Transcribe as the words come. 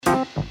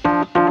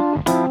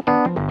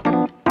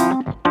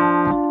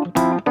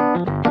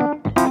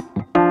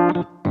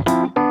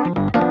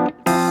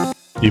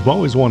You've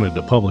always wanted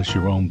to publish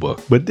your own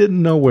book, but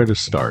didn't know where to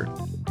start.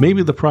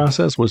 Maybe the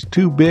process was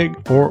too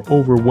big or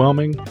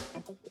overwhelming.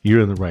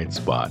 You're in the right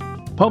spot.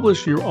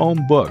 Publish your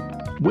own book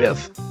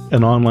with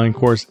an online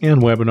course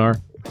and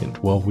webinar in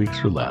 12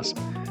 weeks or less.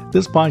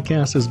 This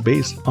podcast is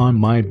based on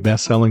my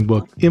best-selling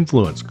book,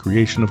 Influence,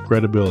 Creation of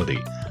Credibility.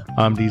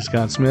 I'm D.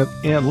 Scott Smith,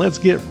 and let's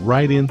get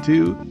right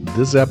into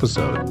this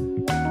episode.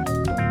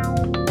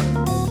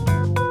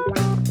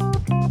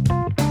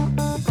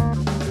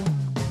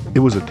 It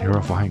was a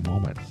terrifying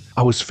moment.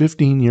 I was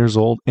 15 years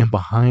old and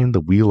behind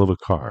the wheel of a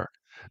car.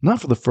 Not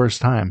for the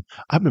first time.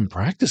 I've been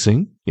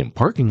practicing in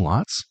parking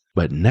lots,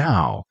 but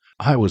now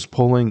I was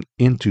pulling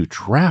into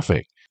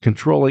traffic,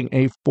 controlling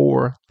a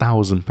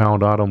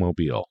 4,000-pound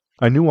automobile.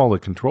 I knew all the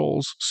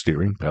controls,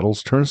 steering,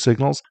 pedals, turn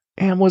signals,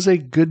 and was a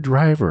good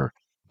driver.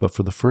 But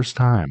for the first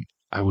time,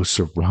 I was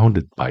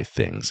surrounded by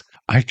things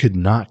I could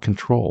not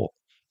control.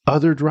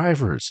 Other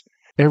drivers.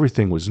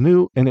 Everything was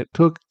new, and it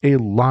took a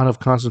lot of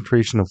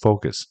concentration and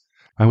focus.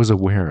 I was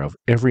aware of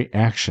every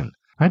action.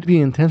 I had to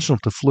be intentional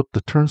to flip the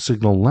turn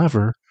signal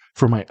lever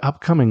for my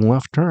upcoming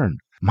left turn.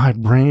 My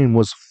brain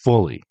was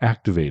fully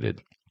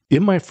activated.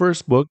 In my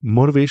first book,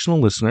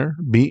 Motivational Listener,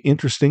 Be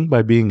Interesting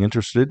by Being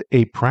Interested,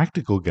 a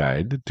practical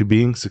guide to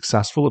being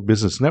successful at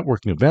business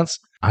networking events,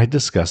 I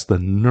discussed the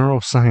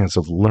neuroscience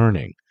of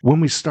learning. When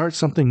we start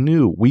something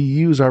new, we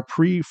use our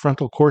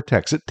prefrontal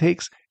cortex. It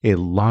takes a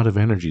lot of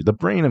energy. The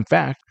brain, in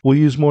fact, will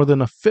use more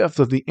than a fifth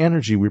of the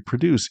energy we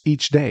produce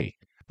each day.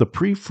 The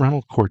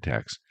prefrontal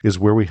cortex is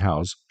where we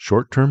house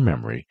short-term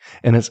memory,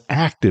 and it's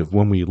active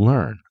when we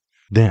learn.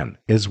 Then,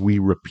 as we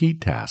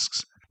repeat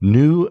tasks,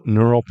 new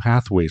neural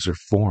pathways are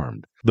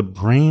formed. The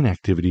brain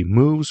activity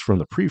moves from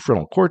the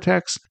prefrontal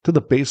cortex to the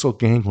basal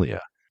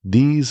ganglia.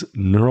 These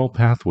neural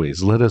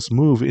pathways let us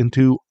move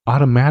into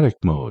automatic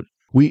mode.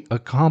 We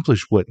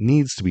accomplish what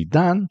needs to be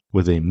done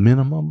with a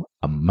minimum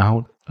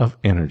amount of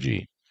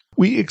energy.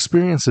 We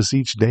experience this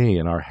each day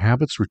in our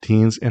habits,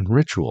 routines, and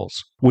rituals.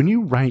 When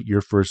you write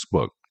your first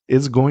book,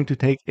 it's going to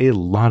take a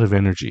lot of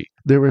energy.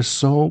 There is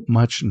so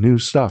much new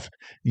stuff.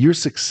 Your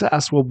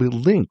success will be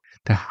linked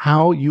to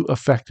how you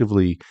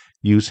effectively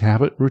use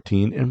habit,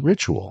 routine, and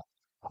ritual.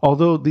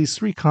 Although these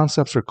three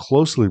concepts are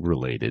closely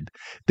related,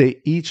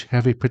 they each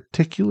have a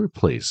particular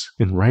place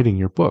in writing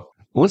your book.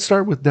 Let's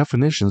start with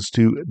definitions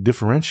to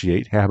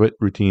differentiate habit,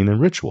 routine, and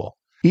ritual.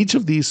 Each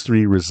of these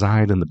three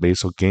reside in the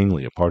basal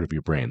ganglia part of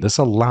your brain. This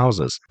allows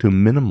us to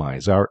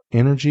minimize our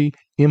energy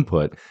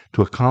input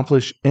to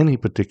accomplish any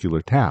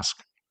particular task.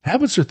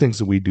 Habits are things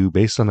that we do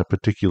based on a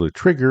particular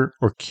trigger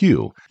or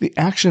cue. The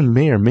action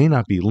may or may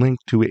not be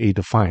linked to a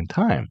defined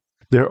time.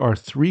 There are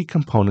three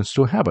components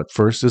to a habit.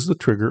 First is the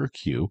trigger or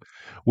cue,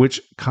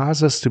 which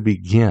cause us to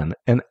begin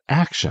an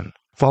action.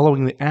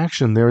 Following the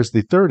action, there is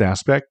the third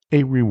aspect,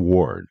 a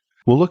reward.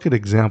 We'll look at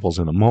examples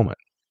in a moment.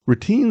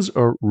 Routines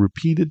are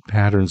repeated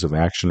patterns of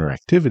action or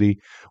activity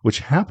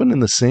which happen in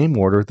the same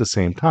order at the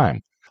same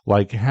time.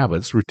 Like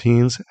habits,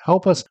 routines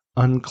help us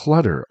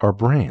unclutter our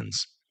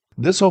brains.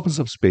 This opens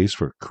up space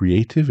for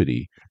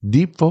creativity,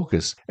 deep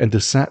focus, and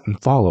to set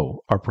and follow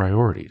our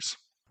priorities.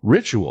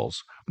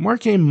 Rituals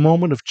mark a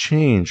moment of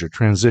change or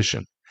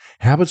transition.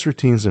 Habits,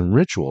 routines, and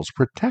rituals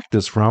protect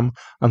us from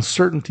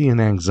uncertainty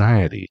and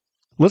anxiety.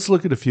 Let's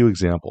look at a few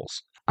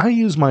examples. I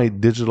use my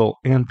digital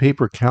and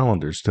paper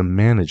calendars to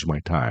manage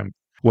my time.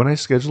 When I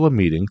schedule a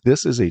meeting,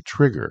 this is a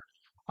trigger.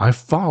 I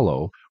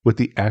follow with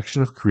the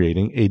action of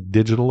creating a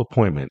digital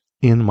appointment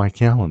in my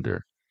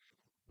calendar.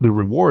 The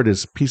reward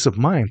is peace of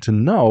mind to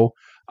know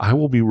I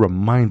will be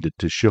reminded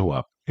to show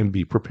up and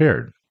be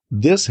prepared.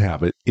 This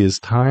habit is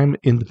time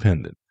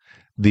independent.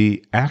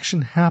 The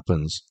action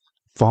happens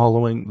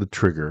following the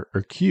trigger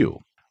or cue.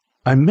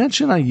 I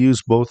mentioned I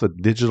use both a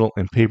digital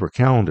and paper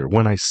calendar.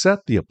 When I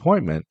set the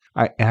appointment,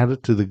 I add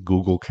it to the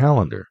Google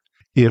Calendar.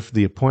 If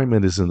the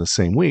appointment is in the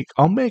same week,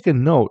 I'll make a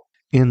note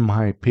in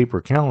my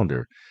paper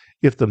calendar.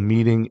 If the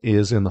meeting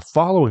is in the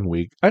following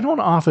week, I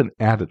don't often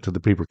add it to the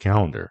paper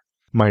calendar.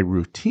 My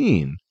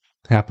routine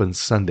happens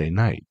Sunday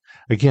night.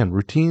 Again,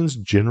 routines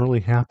generally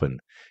happen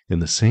in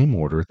the same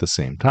order at the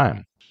same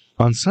time.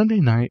 On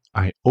Sunday night,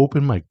 I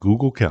open my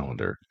Google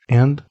Calendar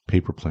and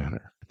paper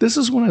planner. This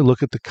is when I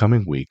look at the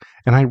coming week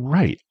and I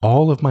write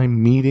all of my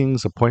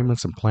meetings,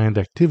 appointments, and planned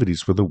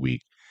activities for the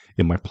week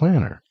in my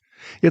planner.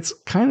 It's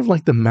kind of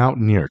like the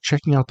mountaineer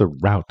checking out the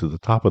route to the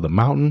top of the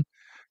mountain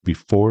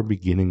before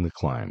beginning the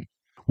climb.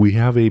 We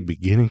have a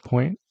beginning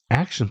point,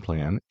 action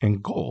plan,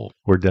 and goal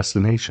or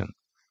destination.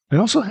 I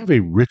also have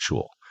a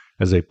ritual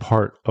as a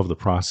part of the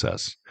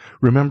process.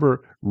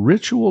 Remember,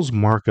 rituals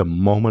mark a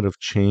moment of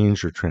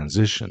change or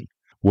transition.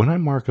 When I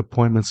mark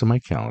appointments in my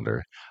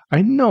calendar,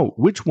 I note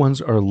which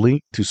ones are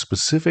linked to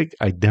specific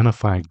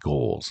identified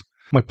goals.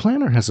 My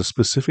planner has a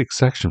specific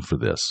section for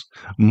this.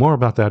 More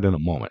about that in a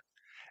moment.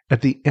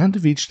 At the end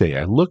of each day,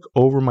 I look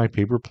over my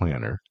paper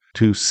planner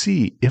to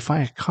see if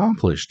I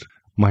accomplished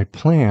my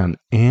plan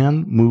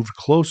and moved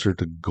closer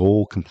to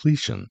goal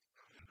completion.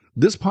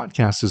 This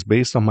podcast is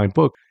based on my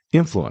book,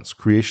 Influence,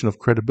 Creation of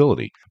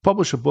Credibility.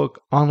 Publish a book,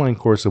 online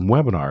course, and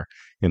webinar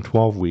in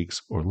 12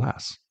 weeks or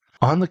less.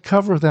 On the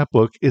cover of that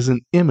book is an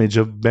image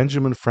of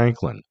Benjamin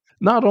Franklin.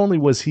 Not only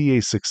was he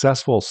a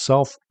successful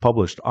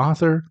self-published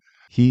author,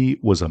 he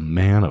was a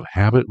man of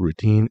habit,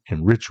 routine,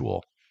 and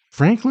ritual.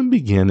 Franklin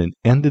began and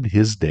ended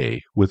his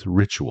day with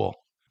ritual.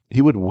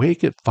 He would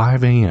wake at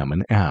 5 a.m.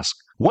 and ask,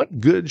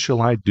 "What good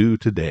shall I do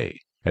today?"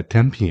 At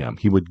 10 p.m.,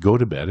 he would go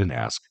to bed and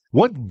ask,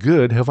 "What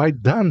good have I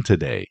done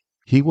today?"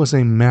 He was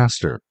a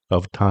master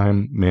of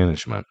time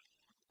management.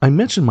 I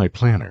mentioned my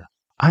planner.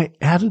 I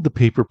added the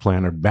paper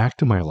planner back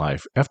to my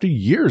life after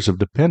years of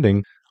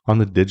depending on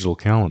the digital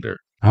calendar.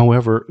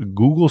 However,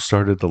 Google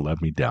started to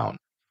let me down.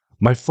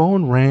 My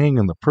phone rang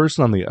and the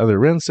person on the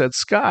other end said,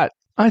 "Scott,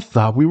 I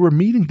thought we were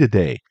meeting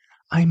today.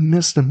 I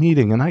missed a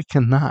meeting and I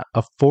cannot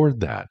afford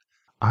that."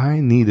 I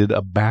needed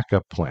a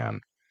backup plan.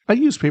 I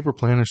used paper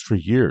planners for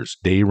years,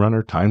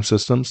 Dayrunner, Time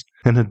Systems,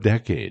 and a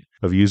decade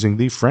of using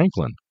the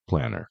Franklin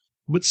planner,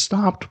 but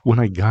stopped when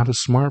I got a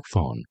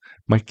smartphone.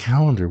 My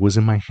calendar was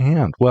in my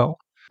hand. Well,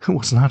 it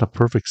was not a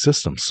perfect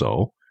system,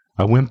 so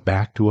I went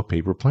back to a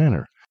paper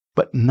planner.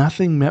 But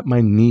nothing met my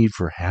need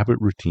for habit,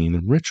 routine,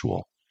 and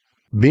ritual.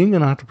 Being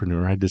an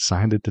entrepreneur, I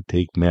decided to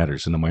take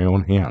matters into my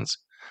own hands.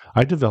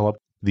 I developed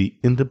the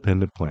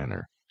Independent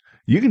Planner.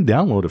 You can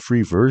download a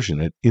free version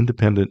at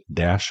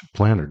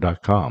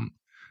independent-planner.com.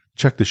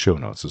 Check the show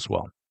notes as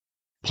well.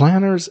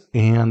 Planners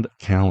and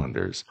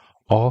calendars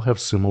all have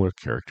similar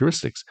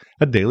characteristics: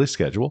 a daily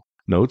schedule,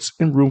 notes,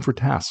 and room for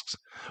tasks.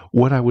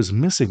 What I was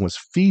missing was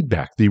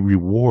feedback, the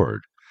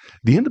reward.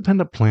 The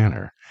Independent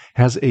Planner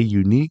has a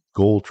unique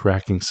goal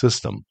tracking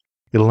system.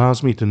 It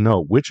allows me to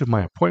know which of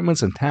my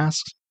appointments and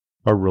tasks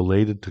are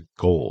related to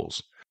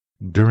goals.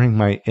 During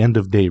my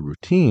end-of-day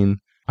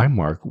routine, I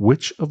mark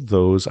which of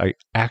those I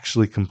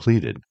actually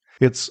completed.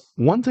 It's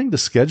one thing to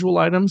schedule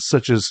items,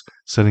 such as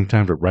setting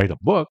time to write a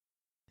book,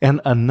 and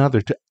another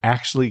to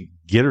actually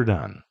get her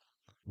done.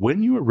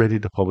 When you are ready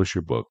to publish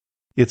your book,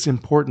 it's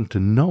important to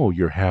know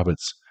your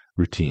habits,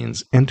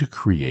 routines, and to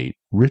create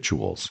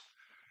rituals.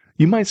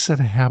 You might set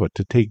a habit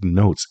to take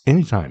notes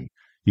anytime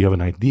you have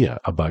an idea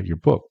about your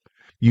book.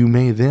 You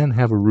may then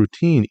have a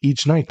routine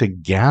each night to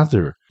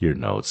gather your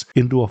notes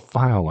into a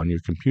file on your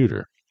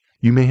computer.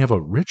 You may have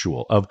a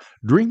ritual of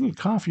drinking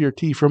coffee or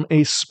tea from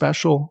a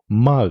special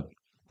mug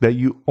that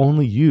you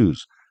only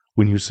use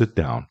when you sit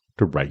down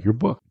to write your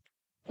book.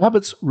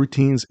 Habits,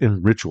 routines,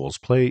 and rituals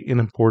play an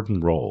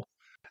important role.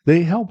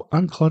 They help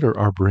unclutter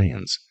our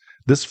brains.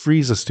 This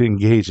frees us to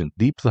engage in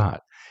deep thought,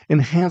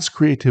 enhance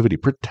creativity,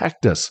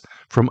 protect us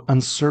from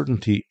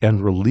uncertainty,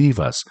 and relieve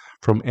us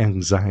from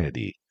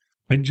anxiety.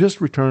 I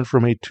just returned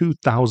from a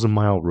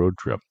 2,000-mile road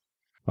trip.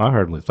 I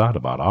hardly thought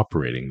about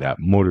operating that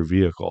motor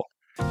vehicle.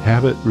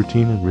 Habit,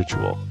 routine, and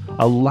ritual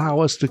allow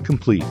us to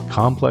complete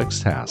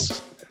complex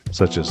tasks,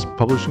 such as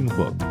publishing a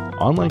book,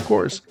 online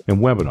course, and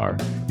webinar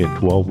in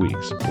 12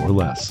 weeks or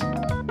less.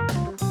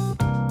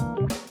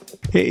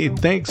 Hey,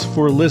 thanks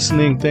for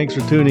listening. Thanks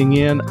for tuning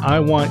in. I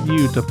want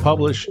you to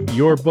publish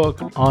your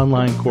book,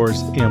 online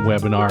course, and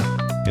webinar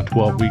in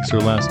 12 weeks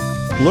or less.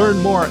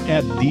 Learn more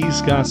at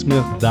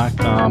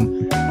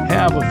thescottsmith.com.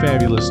 Have a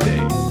fabulous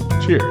day.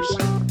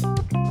 Cheers.